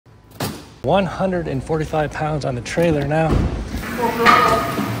145 pounds on the trailer now.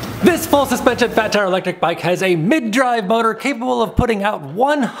 This full suspension fat tire electric bike has a mid-drive motor capable of putting out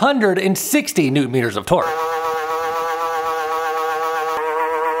 160 newton meters of torque.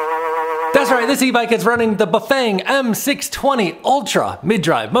 That's right, this e-bike is running the Bafang M620 Ultra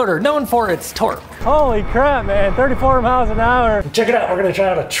mid-drive motor, known for its torque. Holy crap, man, 34 miles an hour. Check it out, we're gonna try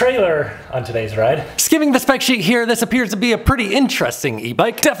out a trailer on today's ride. Skimming the spec sheet here, this appears to be a pretty interesting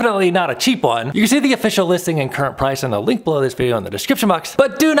e-bike. Definitely not a cheap one. You can see the official listing and current price in the link below this video in the description box.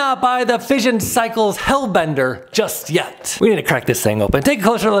 But do not buy the Fission Cycles Hellbender just yet. We need to crack this thing open, take a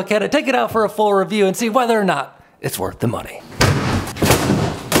closer look at it, take it out for a full review, and see whether or not it's worth the money.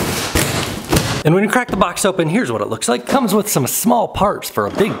 And when you crack the box open, here's what it looks like. Comes with some small parts for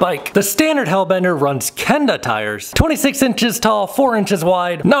a big bike. The standard Hellbender runs Kenda tires, 26 inches tall, 4 inches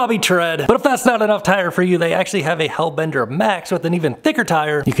wide, knobby tread. But if that's not enough tire for you, they actually have a Hellbender Max with an even thicker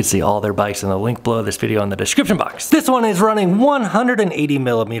tire. You can see all their bikes in the link below this video in the description box. This one is running 180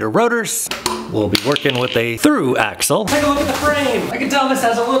 millimeter rotors. We'll be working with a through axle. Take a look at the frame. I can tell this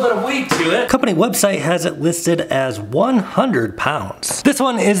has a little bit of weight to it. Company website has it listed as 100 pounds. This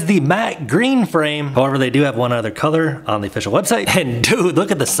one is the matte green frame. However, they do have one other color on the official website. And dude,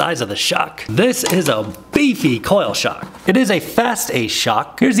 look at the size of the shock. This is a beefy coil shock. It is a fast A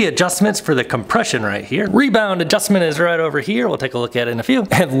shock. Here's the adjustments for the compression right here. Rebound adjustment is right over here. We'll take a look at it in a few.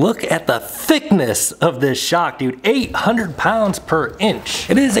 And look at the thickness of this shock, dude. 800 pounds per inch.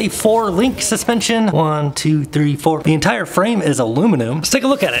 It is a 4-link suspension. 1, 2, 3, 4. The entire frame is aluminum. Let's take a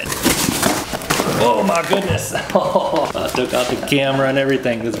look at it. Oh my goodness. Oh, I took out the camera and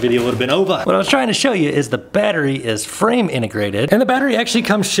everything. This video would have been over. What I was trying to show you is the battery is frame integrated, and the battery actually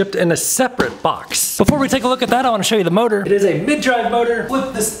comes shipped in a separate box. Before we take a look at that, I want to show you the motor. It is a mid-drive motor.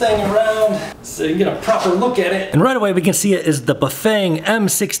 Flip this thing around so you can get a proper look at it. And right away we can see it is the Bafang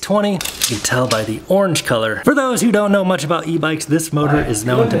M620. You can tell by the orange color. For those who don't know much about e-bikes, this motor is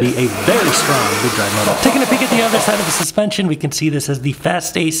known to be a very strong mid-drive motor. Taking a peek at the other side of the suspension, we can see this as the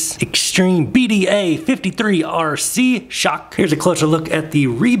Fast Ace Extreme BDA 53RC shock. Here's a closer look at the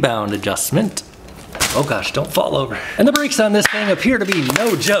rebound adjustment. Oh gosh, don't fall over. And the brakes on this thing appear to be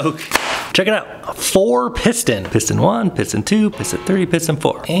no joke. Check it out, a 4-piston. Piston 1, piston 2, piston 3, piston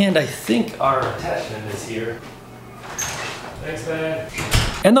 4. And I think our attachment is here. Thanks, man.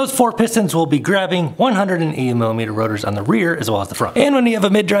 And those 4 pistons will be grabbing 180 millimeter rotors on the rear as well as the front. And when you have a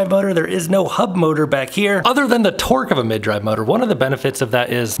mid-drive motor, there is no hub motor back here. Other than the torque of a mid-drive motor, one of the benefits of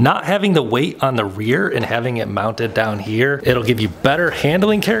that is not having the weight on the rear and having it mounted down here. It'll give you better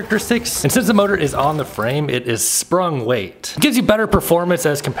handling characteristics. And since the motor is on the frame, it is sprung weight. It gives you better performance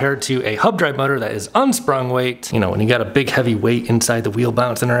as compared to a hub drive motor that is unsprung weight. You know, when you got a big heavy weight inside the wheel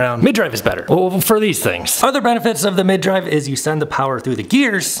bouncing around, mid-drive is better. Well, for these things. Other benefits of the mid-drive is you send the power through the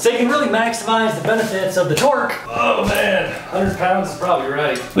gears, so you can really maximize the benefits of the torque. Oh man, 100 pounds is probably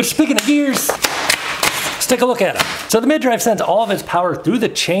right. Which, speaking of gears, let's take a look at it. So the mid-drive sends all of its power through the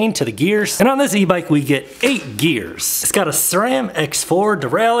chain to the gears. And on this e-bike, we get 8 gears. It's got a SRAM X4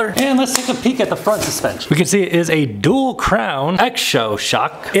 derailleur. And let's take a peek at the front suspension. We can see it is a dual crown X-Show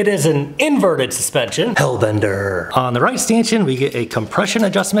shock. It is an inverted suspension. Hellbender. On the right stanchion, we get a compression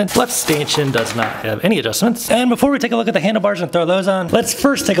adjustment. Left stanchion does not have any adjustments. And before we take a look at the handlebars and throw those on, let's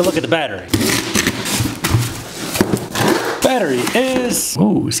first take a look at the battery. Battery is,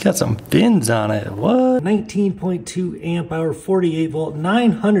 ooh, it's got some fins on it. What? 19.2 amp hour, 48 volt,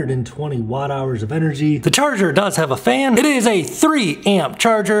 920 watt hours of energy. The charger does have a fan. It is a 3 amp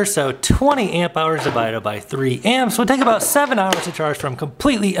charger, so 20 amp hours divided by 3 amps would take about 7 hours to charge from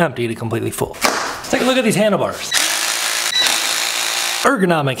completely empty to completely full. Let's take a look at these handlebars.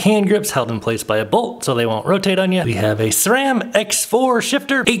 Ergonomic hand grips held in place by a bolt so they won't rotate on you. We have a SRAM X4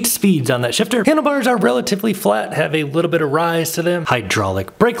 shifter, 8 speeds on that shifter. Handlebars are relatively flat, have a little bit of rise to them.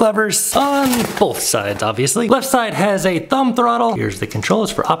 Hydraulic brake levers on both sides, obviously. Left side has a thumb throttle. Here's the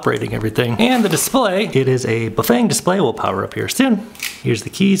controls for operating everything. And the display, it is a Bafang display. We'll power up here soon. Here's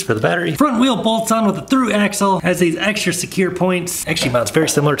the keys for the battery. Front wheel bolts on with a through axle, has these extra secure points. Actually mounts very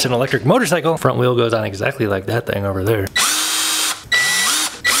similar to an electric motorcycle. Front wheel goes on exactly like that thing over there.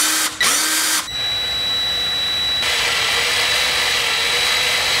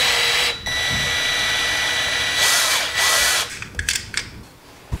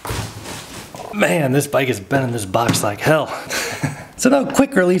 Man, this bike has been in this box like hell. So no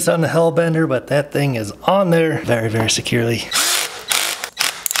quick release on the Hellbender, but that thing is on there very, very securely.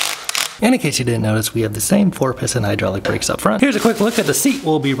 And in case you didn't notice, we have the same 4-piston hydraulic brakes up front. Here's a quick look at the seat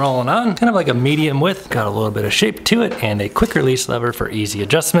we'll be rolling on. Kind of like a medium width, got a little bit of shape to it, and a quick release lever for easy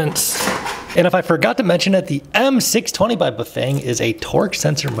adjustments. And if I forgot to mention it, the M620 by Bafang is a torque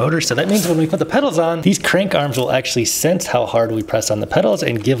sensor motor. So that means when we put the pedals on, these crank arms will actually sense how hard we press on the pedals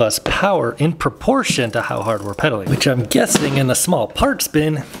and give us power in proportion to how hard we're pedaling. Which I'm guessing in the small parts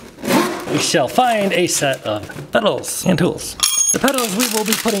bin, we shall find a set of pedals and tools. The pedals we will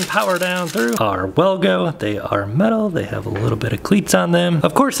be putting power down through are Welgo. They are metal. They have a little bit of cleats on them.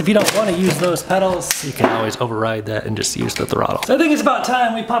 Of course, if you don't want to use those pedals, you can always override that and just use the throttle. So I think it's about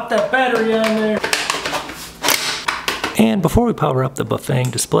time we pop that battery on there. And before we power up the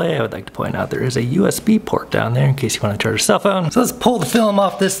Bafang display, I would like to point out there is a USB port down there in case you want to charge your cell phone. So let's pull the film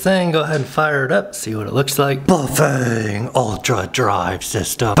off this thing, go ahead and fire it up, see what it looks like. Bafang Ultra Drive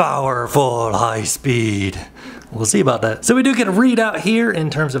System. Powerful, high speed. We'll see about that. So we do get a readout here in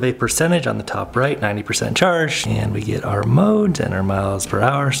terms of a percentage on the top right, 90% charged. And we get our modes and our miles per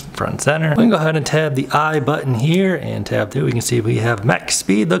hour, front and center. We can go ahead and tab the I button here and tab 2. We can see we have max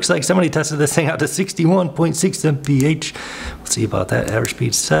speed. Looks like somebody tested this thing out to 61.6 mph. We'll see about that. Average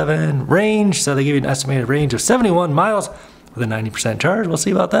speed 7. Range, so they give you an estimated range of 71 miles. With a 90% charge, we'll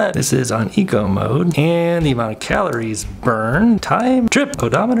see about that. This is on eco mode, and the amount of calories burned, time, trip,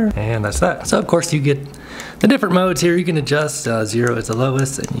 odometer, and that's that. So of course you get the different modes here. You can adjust. 0 is the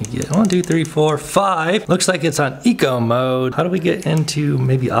lowest, and you get 1, 2, 3, 4, 5. Looks like it's on eco mode. How do we get into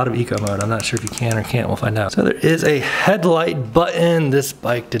maybe out of eco mode? I'm not sure if you can or can't. We'll find out. So there is a headlight button. This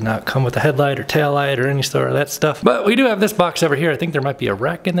bike did not come with a headlight or tail light or any sort of that stuff. But we do have this box over here. I think there might be a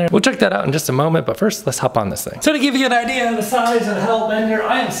rack in there. We'll check that out in just a moment, but first let's hop on this thing. So to give you an idea of the size of the Hellbender,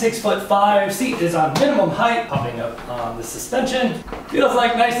 I am 6'5". Seat is on minimum height, popping up on the suspension. Feels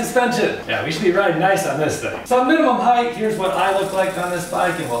like nice suspension. Yeah, we should be riding nice on this thing. So minimum height, here's what I look like on this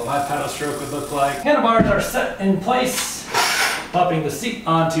bike and what my pedal stroke would look like. Handlebars are set in place, popping the seat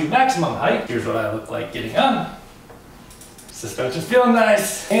onto maximum height. Here's what I look like getting on. Suspension's feeling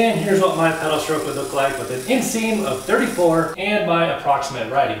nice. And here's what my pedal stroke would look like with an inseam of 34 and my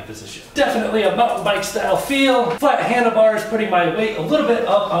approximate riding position. Definitely a mountain bike style feel. Flat handlebars, putting my weight a little bit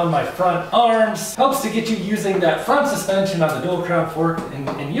up on my front arms. Helps to get you using that front suspension on the dual crown fork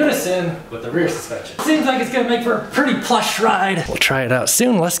in unison with the rear suspension. Seems like it's gonna make for a pretty plush ride. We'll try it out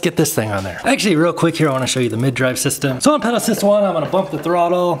soon. Let's get this thing on there. Actually, real quick here, I wanna show you the mid-drive system. So on pedal assist 1, I'm gonna bump the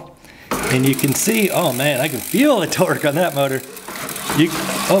throttle. And you can see, oh man, I can feel the torque on that motor.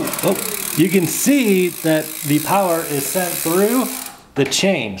 You can see that the power is sent through the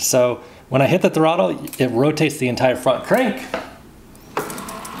chain. So when I hit the throttle, it rotates the entire front crank.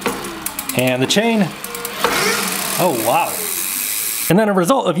 And the chain, oh wow. And then a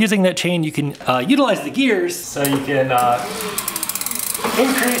result of using that chain, you can utilize the gears so you can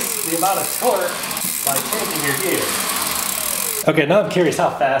increase the amount of torque by changing your gears. Okay, now I'm curious, how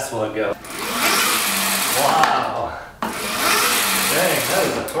fast will it go? Wow. Dang, that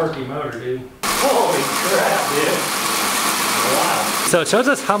is a torquey motor, dude. Holy crap, dude. Wow. So it shows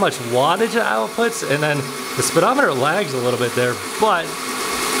us how much wattage it outputs, and then the speedometer lags a little bit there, but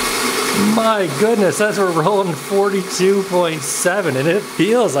my goodness, that's we're rolling 42.7, and it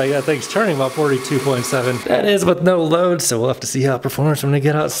feels like that thing's turning about 42.7. That is with no load, so we'll have to see how it performs when we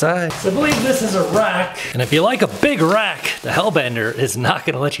get outside. So I believe this is a rack, and if you like a big rack, the Hellbender is not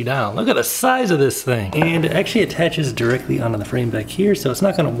gonna let you down. Look at the size of this thing. And it actually attaches directly onto the frame back here, so it's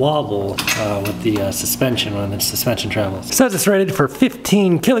not gonna wobble with the suspension when the suspension travels. It says it's rated for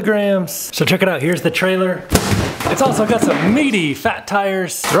 15 kilograms. So check it out, here's the trailer. It's also got some meaty fat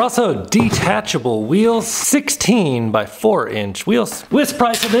tires. They're also detachable wheels, 16 by 4-inch wheels. List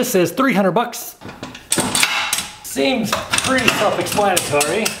price of this is 300 bucks. Seems pretty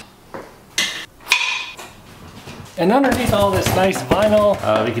self-explanatory. And underneath all this nice vinyl,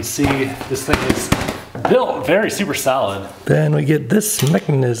 we can see this thing is built very super solid. Then we get this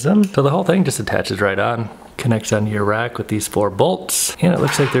mechanism. So the whole thing just attaches right on. Connects onto your rack with these 4 bolts, and it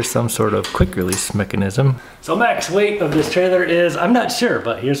looks like there's some sort of quick release mechanism. So max weight of this trailer is, I'm not sure,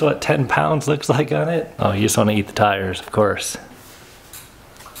 but here's what 10 pounds looks like on it. Oh, you just want to eat the tires, of course.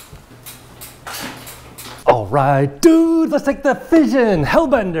 All right, dude, let's take the Fission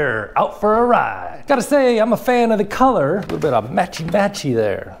Hellbender out for a ride. Gotta say, I'm a fan of the color. A little bit of matchy-matchy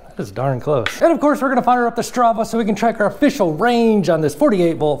there. That is darn close. And of course, we're gonna fire up the Strava so we can track our official range on this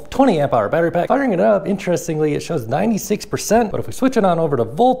 48 volt, 20 amp hour battery pack. Firing it up, interestingly, it shows 96%, but if we switch it on over to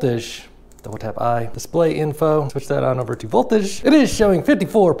voltage, Double tap I, display info, switch that on over to voltage. It is showing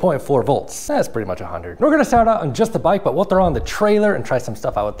 54.4 volts. That's pretty much 100. We're gonna start out on just the bike, but we'll throw on the trailer and try some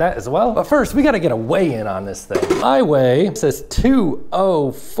stuff out with that as well. But first, we gotta get a weigh-in on this thing. My weigh says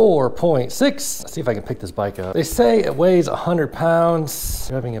 204.6. Let's see if I can pick this bike up. They say it weighs 100 pounds.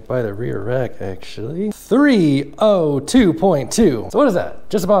 Grabbing it by the rear rack, actually. 302.2. So what is that?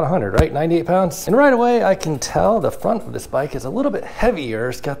 Just about 100, right? 98 pounds. And right away, I can tell the front of this bike is a little bit heavier.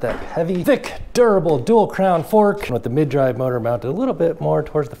 It's got that heavy, thick, durable dual crown fork with the mid-drive motor mounted a little bit more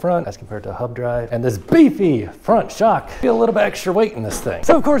towards the front as compared to a hub drive. And this beefy front shock. Feel a little bit extra weight in this thing.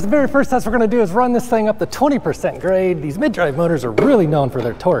 So of course, the very first test we're gonna do is run this thing up to 20% grade. These mid-drive motors are really known for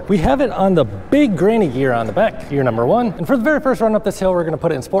their torque. We have it on the big granny gear on the back, gear number 1. And for the very first run up this hill, we're gonna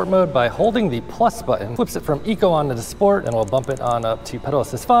put it in sport mode by holding the plus button. Flips it from eco onto the sport, and we'll bump it on up to pedal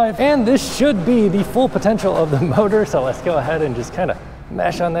assist 5. And this should be the full potential of the motor. So let's go ahead and just kind of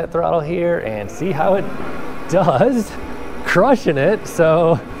mash on that throttle here and see how it does. Crushing it.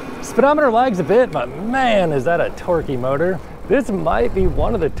 So speedometer lags a bit, but man, is that a torquey motor. This might be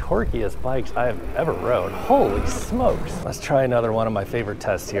one of the torqueyest bikes I've ever rode. Holy smokes. Let's try another one of my favorite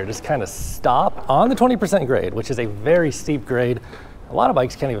tests here. Just kind of stop on the 20% grade, which is a very steep grade. A lot of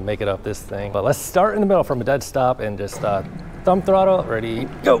bikes can't even make it up this thing. But let's start in the middle from a dead stop and just thumb throttle, ready,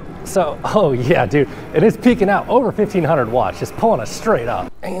 go. So, oh yeah, dude, it is peaking out over 1500 watts, just pulling us straight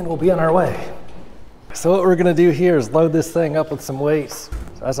up. And we'll be on our way. So what we're gonna do here is load this thing up with some weights.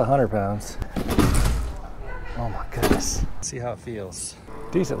 So that's 100 pounds. Oh my goodness. See how it feels.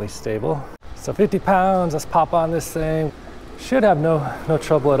 Decently stable. So 50 pounds, let's pop on this thing. Should have no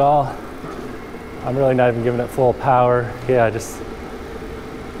trouble at all. I'm really not even giving it full power. Yeah,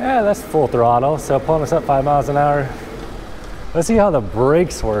 that's full throttle. So pulling us up 5 miles an hour. Let's see how the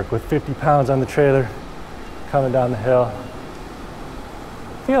brakes work with 50 pounds on the trailer coming down the hill.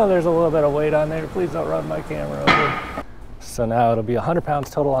 I feel there's a little bit of weight on there. Please don't run my camera over. So now it'll be 100 pounds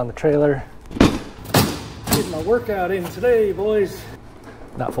total on the trailer. Getting my workout in today, boys.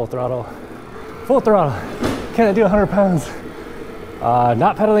 Not full throttle. Full throttle. Can I do 100 pounds?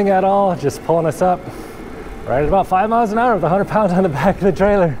 Not pedaling at all, just pulling us up. Right at about 5 miles an hour with 100 pounds on the back of the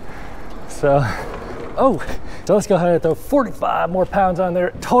trailer. So let's go ahead and throw 45 more pounds on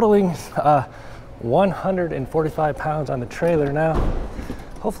there, totaling 145 pounds on the trailer now.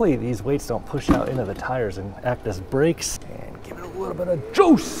 Hopefully these weights don't push out into the tires and act as brakes. And give it a little bit of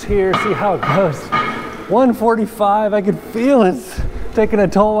juice here, see how it goes. 145, I can feel it's taking a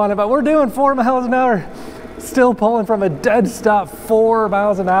toll on it, but we're doing 4 miles an hour. Still pulling from a dead stop 4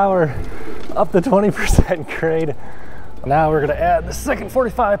 miles an hour up to 20% grade. Now we're gonna add the second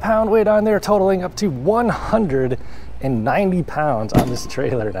 45 pound weight on there, totaling up to 190 pounds on this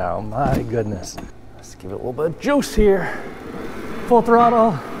trailer now. My goodness. Let's give it a little bit of juice here. Full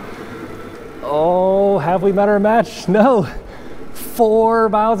throttle. Oh, have we met our match? No. 4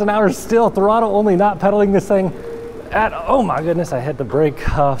 miles an hour still, throttle only, not pedaling this thing at, oh my goodness, I hit the brake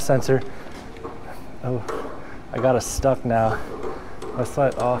sensor. Oh, I got us stuck now. Let's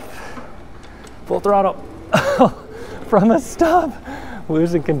let off. Full throttle. From a stop.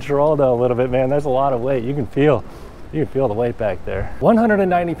 Losing control though a little bit, man. There's a lot of weight. You can feel the weight back there.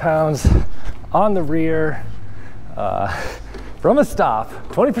 190 pounds on the rear from a stop,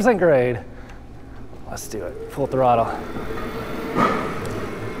 20% grade. Let's do it. Full throttle.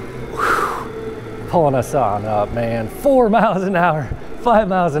 Whew. Pulling us on up, man. 4 miles an hour, 5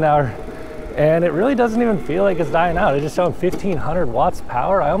 miles an hour. And it really doesn't even feel like it's dying out. It's just showing 1500 watts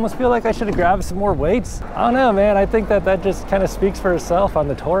power. I almost feel like I should have grabbed some more weights. I don't know, man. I think that just kind of speaks for itself on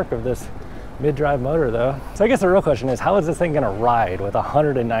the torque of this mid-drive motor though. So I guess the real question is, how is this thing gonna ride with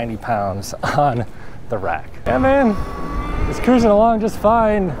 190 pounds on the rack? Yeah, man, it's cruising along just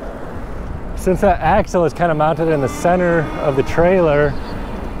fine. Since that axle is kind of mounted in the center of the trailer,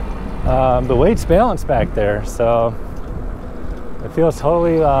 the weight's balanced back there. So it feels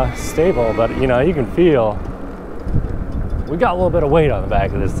totally stable, but you know, you can feel we got a little bit of weight on the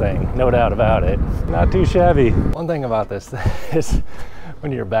back of this thing, no doubt about it. Not too shabby. One thing about this is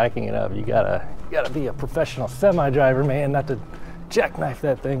when you're backing it up, you gotta be a professional semi-driver, man, not to jackknife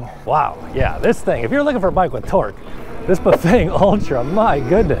that thing. Wow, yeah, this thing, if you're looking for a bike with torque, this Bafang Ultra, my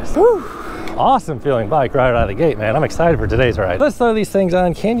goodness. Whew. Awesome feeling bike right out of the gate, man. I'm excited for today's ride. Let's throw these things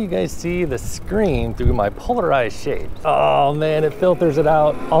on. Can you guys see the screen through my polarized shades? Oh man, it filters it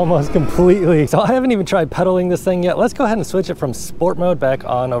out almost completely. So I haven't even tried pedaling this thing yet. Let's go ahead and switch it from sport mode back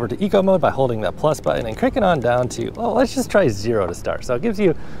on over to eco mode by holding that plus button and cranking on down to, oh, let's just try 0 to start. So it gives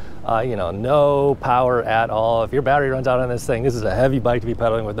you You know, no power at all. If your battery runs out on this thing, this is a heavy bike to be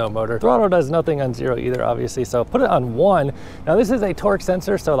pedaling with no motor. Throttle does nothing on 0 either, obviously, so put it on 1. Now this is a torque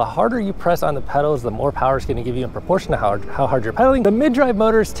sensor, so the harder you press on the pedals, the more power it's going to give you in proportion to how hard you're pedaling. The mid-drive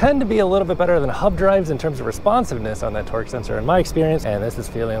motors tend to be a little bit better than hub drives in terms of responsiveness on that torque sensor in my experience, and this is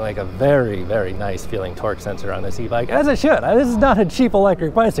feeling like a very, very nice feeling torque sensor on this e-bike, as it should. This is not a cheap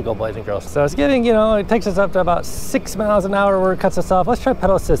electric bicycle, boys and girls. So it's getting, you know, it takes us up to about 6 miles an hour where it cuts us off. Let's try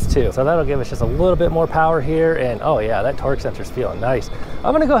pedal assist too. So that'll give us just a little bit more power here, and oh yeah, that torque sensor's feeling nice.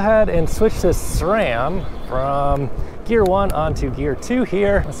 I'm gonna go ahead and switch this SRAM from gear 1 onto gear 2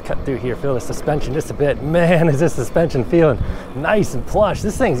 here. Let's cut through here, feel the suspension just a bit. Man, is this suspension feeling nice and plush.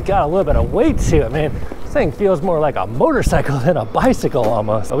 This thing's got a little bit of weight to it, man. This thing feels more like a motorcycle than a bicycle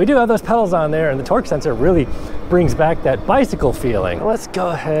almost. But we do have those pedals on there, and the torque sensor really brings back that bicycle feeling. Let's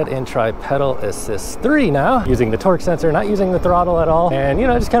go ahead and try pedal assist 3 now, using the torque sensor, not using the throttle at all. And you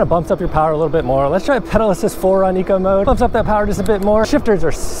know, just kind of bumps up your power a little bit more. Let's try pedal assist 4 on eco mode. Bumps up that power just a bit more. Shifters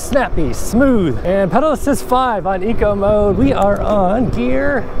are snappy, smooth. And pedal assist 5 on eco mode. We are on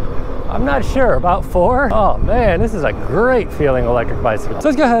gear, I'm not sure, about 4. Oh man, this is a great feeling electric bicycle. So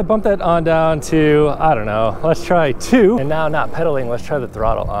let's go ahead and bump that on down to, I don't know, let's try 2. And now not pedaling, let's try the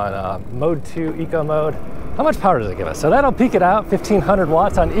throttle on mode 2 eco mode. How much power does it give us? So that'll peak it out, 1500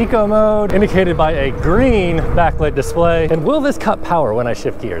 watts on eco mode, indicated by a green backlit display. And will this cut power when I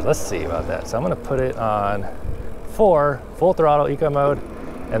shift gears? Let's see about that. So I'm gonna put it on 4, full throttle eco mode,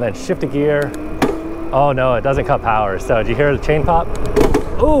 and then shift a gear. Oh no, it doesn't cut power. So did you hear the chain pop?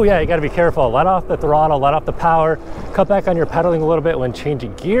 Oh yeah, you gotta be careful. Let off the throttle, let off the power. Cut back on your pedaling a little bit when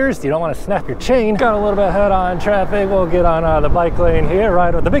changing gears. You don't wanna snap your chain. Got a little bit head on traffic. We'll get on the bike lane here,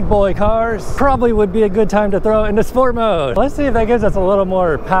 ride with the big boy cars. Probably would be a good time to throw it into sport mode. Let's see if that gives us a little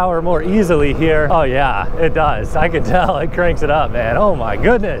more power more easily here. Oh yeah, it does. I can tell it cranks it up, man. Oh my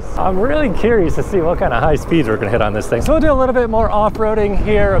goodness. I'm really curious to see what kind of high speeds we're gonna hit on this thing. So we'll do a little bit more off-roading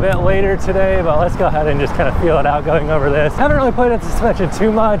here a bit later today, but let's go ahead and just kind of feel it out going over this. Haven't really played with suspension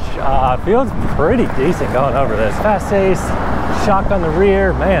too much. Feels pretty decent going over this. Fast ace, shock on the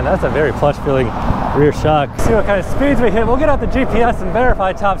rear. Man, that's a very plush feeling rear shock. See what kind of speeds we hit. We'll get out the GPS and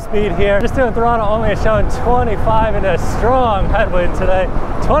verify top speed here. Just doing throttle only, is showing 25 in a strong headwind today.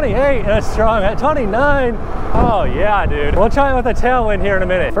 28 in a strong, at 29. Oh yeah, dude. We'll try it with a tailwind here in a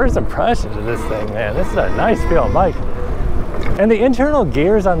minute. First impressions of this thing, man. This is a nice feeling bike. And the internal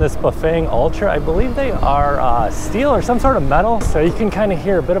gears on this Bafang Ultra, I believe they are steel or some sort of metal. So you can kind of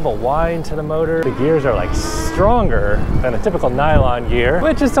hear a bit of a whine to the motor. The gears are like stronger than a typical nylon gear,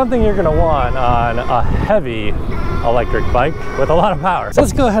 which is something you're gonna want on a heavy electric bike with a lot of power. So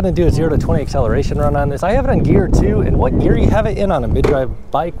let's go ahead and do a 0 to 20 acceleration run on this. I have it on gear 2, and what gear you have it in on a mid-drive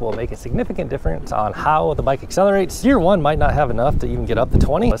bike will make a significant difference on how the bike accelerates. Gear 1 might not have enough to even get up to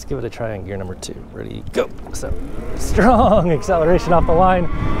 20. Let's give it a try on gear number 2. Ready, go. So strong acceleration off the line.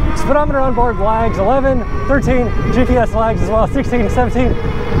 Speedometer on board lags 11, 13, GPS lags as well, 16, 17,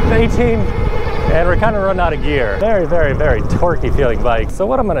 18, and we're kind of running out of gear. Very, very, very torquey feeling bike. So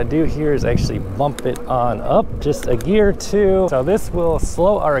what I'm gonna do here is actually bump it on up just a gear 2. So this will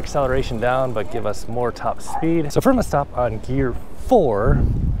slow our acceleration down, but give us more top speed. So first I'm gonna stop on gear 4.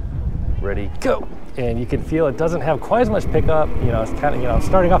 Ready, go. And you can feel it doesn't have quite as much pickup. You know, it's kind of, you know,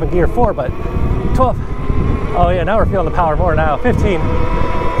 starting off in gear 4, but 12. Oh yeah, now we're feeling the power more now. 15,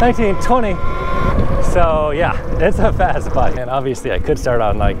 19, 20. So yeah, it's a fast bike. And obviously I could start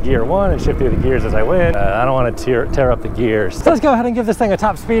on like gear 1 and shift through the gears as I went. I don't want to tear up the gears. So let's go ahead and give this thing a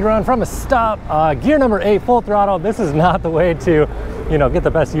top speed run from a stop. Gear number 8, full throttle. This is not the way to, you know, get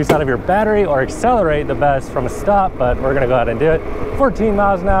the best use out of your battery or accelerate the best from a stop, but we're gonna go ahead and do it. 14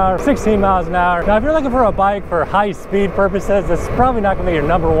 miles an hour, 16 miles an hour. Now, if you're looking for a bike for high speed purposes, this is probably not gonna be your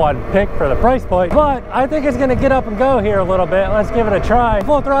 #1 pick for the price point, but I think it's gonna get up and go here a little bit. Let's give it a try.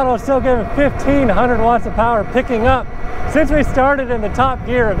 Full throttle is still giving 1500 watts of power, picking up. Since we started in the top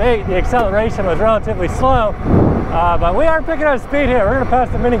gear of 8, the acceleration was relatively slow. But we are picking up speed here. We're gonna pass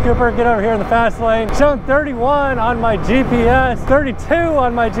the Mini Cooper, get over here in the fast lane. Showing 31 on my GPS, 32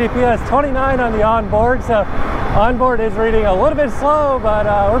 on my GPS, 29 on the onboard. So onboard is reading a little bit slow, but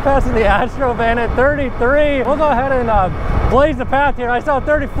we're passing the Astro van at 33. We'll go ahead and blaze the path here. I saw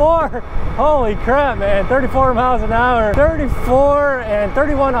 34. Holy crap, man. 34 miles an hour. 34 and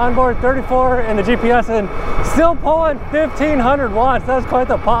 31 onboard, 34 in the GPS, and still pulling 1500 watts. That's quite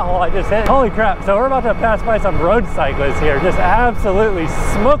the pothole I just hit. Holy crap. So we're about to pass by some road cyclists here, just absolutely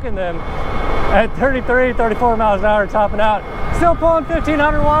smoking them at 33, 34 miles an hour, topping out Still pulling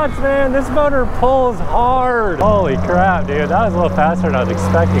 1500 watts, man. This motor pulls hard. Holy crap, dude. That was a little faster than I was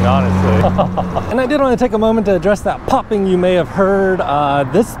expecting, honestly. And I did want to take a moment to address that popping you may have heard.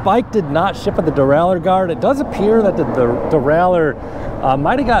 This bike did not ship with the derailleur guard. It does appear that the derailleur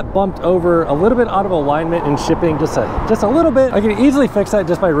might have got bumped over a little bit out of alignment in shipping, just a little bit. I can easily fix that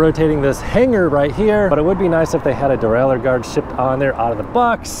just by rotating this hanger right here, but it would be nice if they had a derailleur guard shipped on there out of the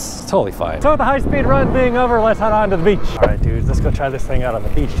box. Totally fine. So with the high-speed run being over, let's head on to the beach. All right, dudes, let's go try this thing out on the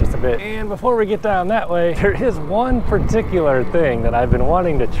beach just a bit. And before we get down that way, there is one particular thing that I've been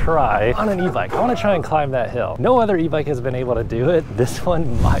wanting to try on an e-bike. I want to try and climb that hill. No other e-bike has been able to do it. This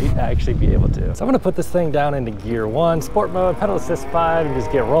one might actually be able to. So I'm gonna put this thing down into gear 1, sport mode, pedal assist 5, and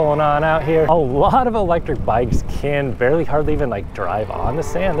just get rolling on out here. A lot of electric bikes can hardly even like drive on the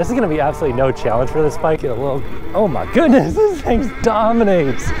sand. This is gonna be absolutely no challenge for this bike. Get a little, oh my goodness, this thing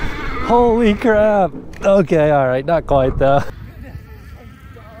dominates. Holy crap. Okay, all right, not quite though.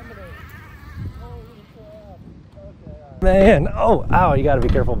 Man, oh, ow, you gotta be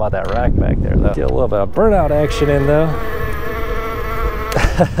careful about that rack back there though. Get a little bit of burnout action in though.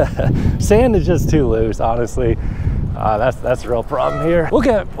 Sand is just too loose, honestly. That's the real problem here.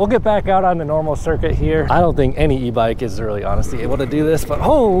 We'll get back out on the normal circuit here. I don't think any e-bike is really honestly able to do this, but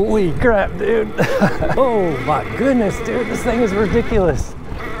holy crap, dude. Oh my goodness, dude, this thing is ridiculous.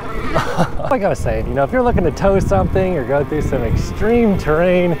 Like I was saying, you know, if you're looking to tow something or go through some extreme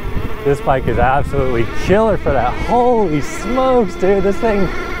terrain, this bike is absolutely killer for that. Holy smokes, dude, this thing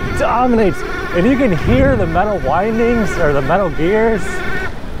dominates. And you can hear the metal windings or the metal gears.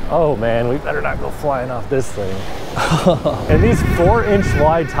 Oh man, we better not go flying off this thing. And these 4-inch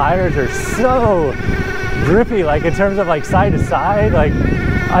wide tires are so grippy, like in terms of like side to side. Like,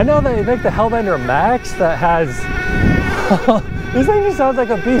 I know they make the Hellbender Max that has, this thing just sounds like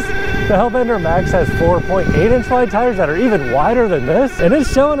a beast. The Hellbender Max has 4.8-inch wide tires that are even wider than this, and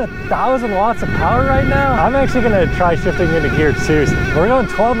it's showing 1,000 watts of power right now. I'm actually gonna try shifting into gear 2. We're going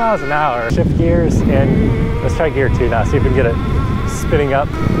 12 miles an hour. Shift gears, and let's try gear 2 now, see if we can get it spinning up.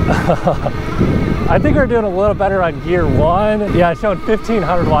 I think we're doing a little better on gear 1. Yeah, it's showing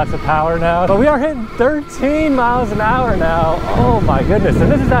 1,500 watts of power now, but we are hitting 13 miles an hour now. Oh my goodness, and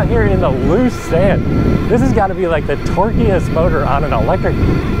this is out here in the loose sand. This has got to be like the torquiest motor on an electric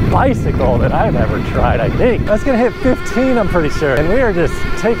bicycle that I've ever tried, I think. That's gonna hit 15, I'm pretty sure. And we are just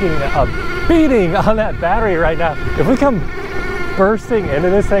taking a beating on that battery right now. If we come bursting into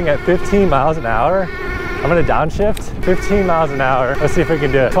this thing at 15 miles an hour, I'm gonna downshift, 15 miles an hour. Let's see if we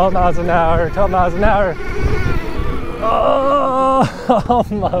can do it. 12 miles an hour, 12 miles an hour. Oh,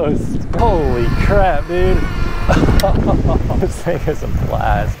 almost. Holy crap, dude. This thing is a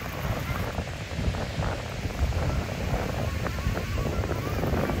blast.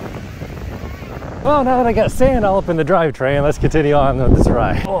 Well, now that I got sand all up in the drivetrain, let's continue on with this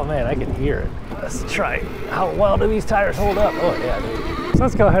ride. Oh man, I can hear it. Let's try it. How well do these tires hold up? Oh yeah, dude. So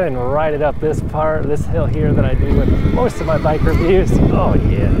let's go ahead and ride it up this hill here that I do with most of my bike reviews. Oh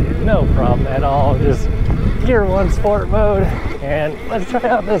yeah, dude, no problem at all. Just gear 1 sport mode. And let's try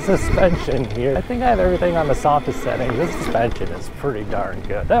out the suspension here. I think I have everything on the softest settings. This suspension is pretty darn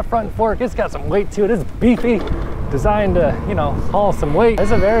good. That front fork, it's got some weight to it. It's beefy, designed to, you know, haul some weight. It's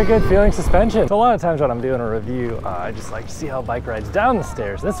a very good feeling suspension. So a lot of times when I'm doing a review, I just like to see how a bike rides down the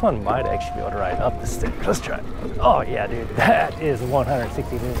stairs. This one might actually be able to ride up the stairs. Let's try it. Oh yeah, dude, that is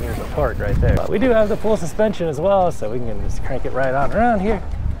 160 newton meters of torque right there. But we do have the full suspension as well, so we can just crank it right on around here.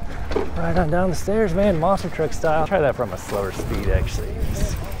 Right on down the stairs, man, monster truck style. Try that from a slower speed, actually.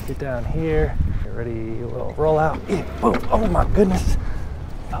 Just get down here, get ready, a little roll out. Yeah, boom, oh my goodness.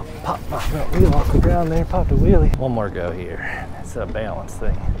 I'll pop my front wheel off the ground there, popped a wheelie. One more go here. It's a balance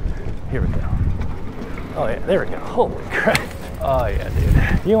thing. Here we go. Oh yeah, there we go. Holy crap. Oh yeah,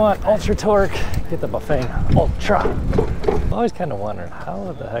 dude. You want ultra torque, get the Buffet Ultra. I always kind of wondered,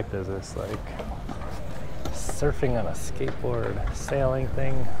 how the heck does this, like, surfing on a skateboard, sailing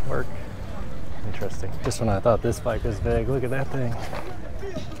thing work? Interesting. Just when I thought this bike was big, look at that thing.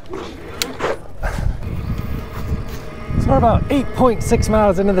 So we're about 8.6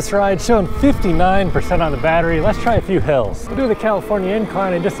 miles into this ride, showing 59% on the battery. Let's try a few hills. We'll do the California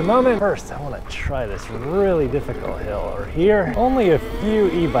incline in just a moment. First, I want to try this really difficult hill over here. Only a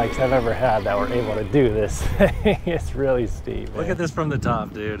few e-bikes I've ever had that were able to do this. It's really steep, man. Look at this from the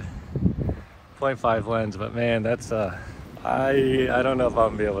top, dude. 0.5 lens, but man, that's I don't know if I'm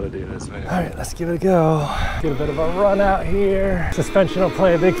gonna be able to do this, man. All right, let's give it a go. Get a bit of a run out here. Suspension will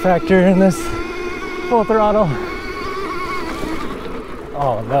play a big factor in this. Full throttle.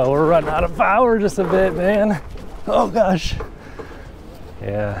 Oh no, we're running out of power just a bit, man. Oh gosh.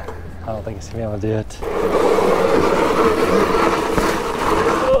 Yeah, I don't think it's gonna be able to do it.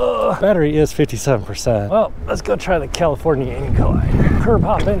 go. Battery is 57%. Well, let's go try the California incline. Curb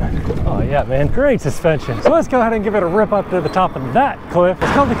hopping. Oh yeah, man, great suspension. So let's go ahead and give it a rip up to the top of that cliff.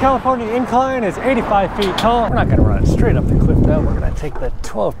 It's called the California incline. It's 85 feet tall. We're not gonna run it straight up the cliff though. We're gonna take the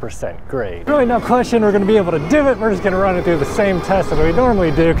 12% grade. Really no question we're gonna be able to do it. We're just gonna run it through the same test that we normally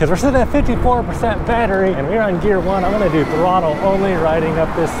do because we're sitting at 54% battery and we're on gear 1. I'm gonna do throttle only riding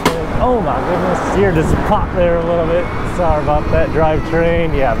up this thing. Oh my goodness, gear just popped there a little bit. Sorry about that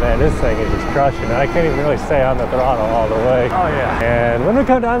drivetrain. Yeah, man, this thing is just crushing it. I can't even really stay on the throttle all the way. Oh yeah. And when we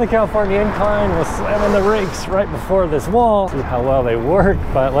come down the California incline, we'll slam on the brakes right before this wall. See how well they work.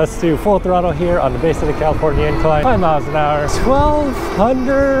 But let's do full throttle here on the base of the California incline. 5 miles an hour.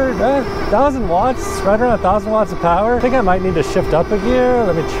 1,200, 1,000 watts, right around 1,000 watts of power. I think I might need to shift up a gear.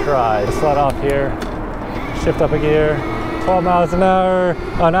 Let me try. Let's let off here. Shift up a gear. 12 miles an hour.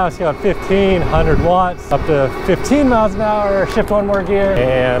 Oh, now it's got 1,500 watts. Up to 15 miles an hour. Shift one more gear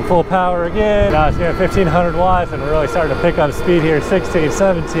and full power again. Now it's got 1,500 watts and we're really starting to pick up speed here. 16,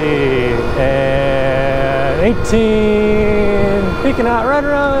 17, and 18. Peaking out right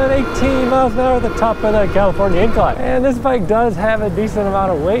around 18 miles an hour at the top of the California incline. And this bike does have a decent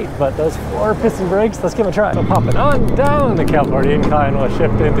amount of weight, but those 4-piston brakes, let's give it a try. So popping on down the California incline, we'll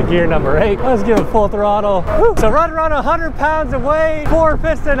shift into gear number 8. Let's give it full throttle. Woo. So right around 100 pounds of weight,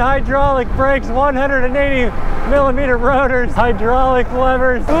 4-piston hydraulic brakes, 180mm rotors, hydraulic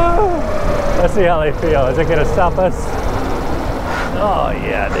levers. Woo. Let's see how they feel. Is it gonna stop us? Oh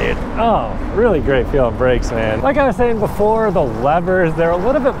yeah, dude. Oh, really great feeling brakes, man. Like I was saying before, the levers, they're a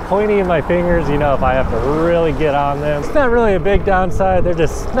little bit pointy in my fingers, you know, if I have to really get on them. It's not really a big downside. They're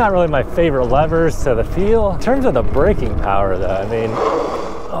just not really my favorite levers to the feel. In terms of the braking power though, I mean,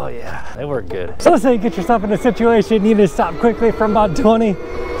 oh yeah, they work good. So let's say you get yourself in a situation, you need to stop quickly from about 20,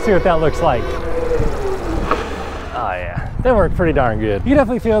 see what that looks like. Oh yeah, they work pretty darn good. You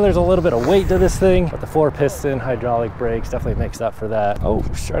definitely feel there's a little bit of weight to this thing, but the 4-piston hydraulic brakes definitely makes up for that. Oh,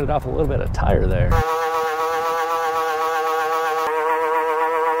 started off a little bit of tire there.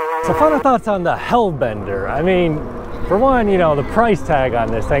 So final thoughts on the Hellbender. I mean, for one, you know, the price tag on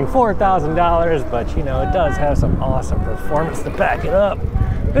this thing, $4,000, but you know, it does have some awesome performance to back it up.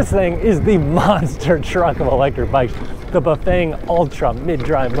 This thing is the monster truck of electric bikes. The Bafang Ultra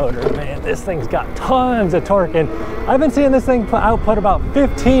mid-drive motor, man, this thing's got tons of torque, and I've been seeing this thing output about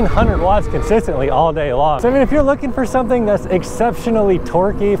 1,500 watts consistently all day long. So I mean, if you're looking for something that's exceptionally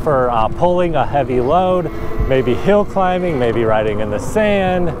torquey for pulling a heavy load, maybe hill climbing, maybe riding in the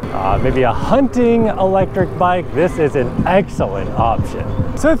sand, maybe a hunting electric bike, this is an excellent option.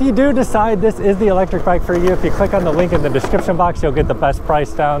 So if you do decide this is the electric bike for you, if you click on the link in the description box, you'll get the best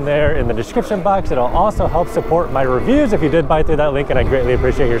price down there in the description box. It'll also help support my reviews if you did buy through that link, and I greatly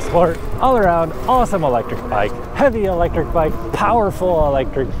appreciate your support. All around, awesome electric bike, heavy electric bike, powerful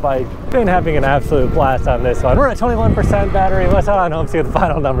electric bike. Been having an absolute blast on this one. We're at 21% battery. Let's head on home, see what the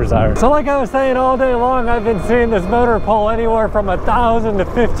final numbers are. So like I was saying all day long, I've been seeing this motor pull anywhere from 1,000 to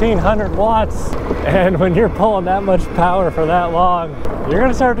 1,500 watts. And when you're pulling that much power for that long, you're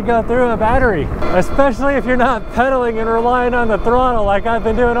gonna start to go through a battery, especially if you're not pedaling and relying on the throttle like I've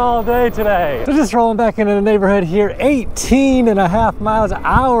been doing all day today. So just rolling back into the neighborhood here, 18.5 miles an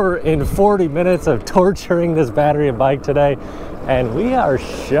hour in 40 minutes of torturing this battery and bike today. And we are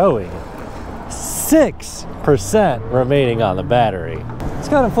showing 6% remaining on the battery. Let's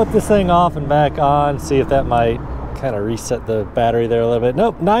go ahead and flip this thing off and back on, see if that might kind of reset the battery there a little bit.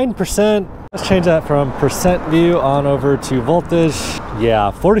 Nope, 9%. Let's change that from percent view on over to voltage.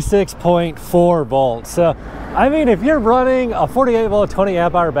 Yeah, 46.4 volts. So, I mean, if you're running a 48 volt, 20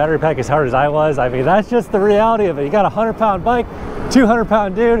 amp hour battery pack as hard as I was, I mean, that's just the reality of it. You got a 100-pound bike,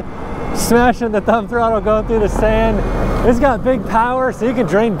 200-pound dude, smashing the thumb throttle, going through the sand. It's got big power, so you can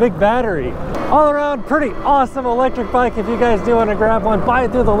drain big battery. All around, pretty awesome electric bike. If you guys do want to grab one, buy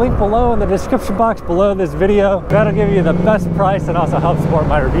it through the link below in the description box below this video. That'll give you the best price and also help support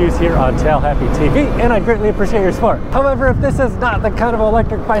my reviews here on Tail Happy TV, and I greatly appreciate your support. However, if this is not the kind of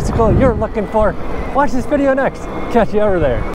electric bicycle you're looking for, watch this video next. Catch you over there.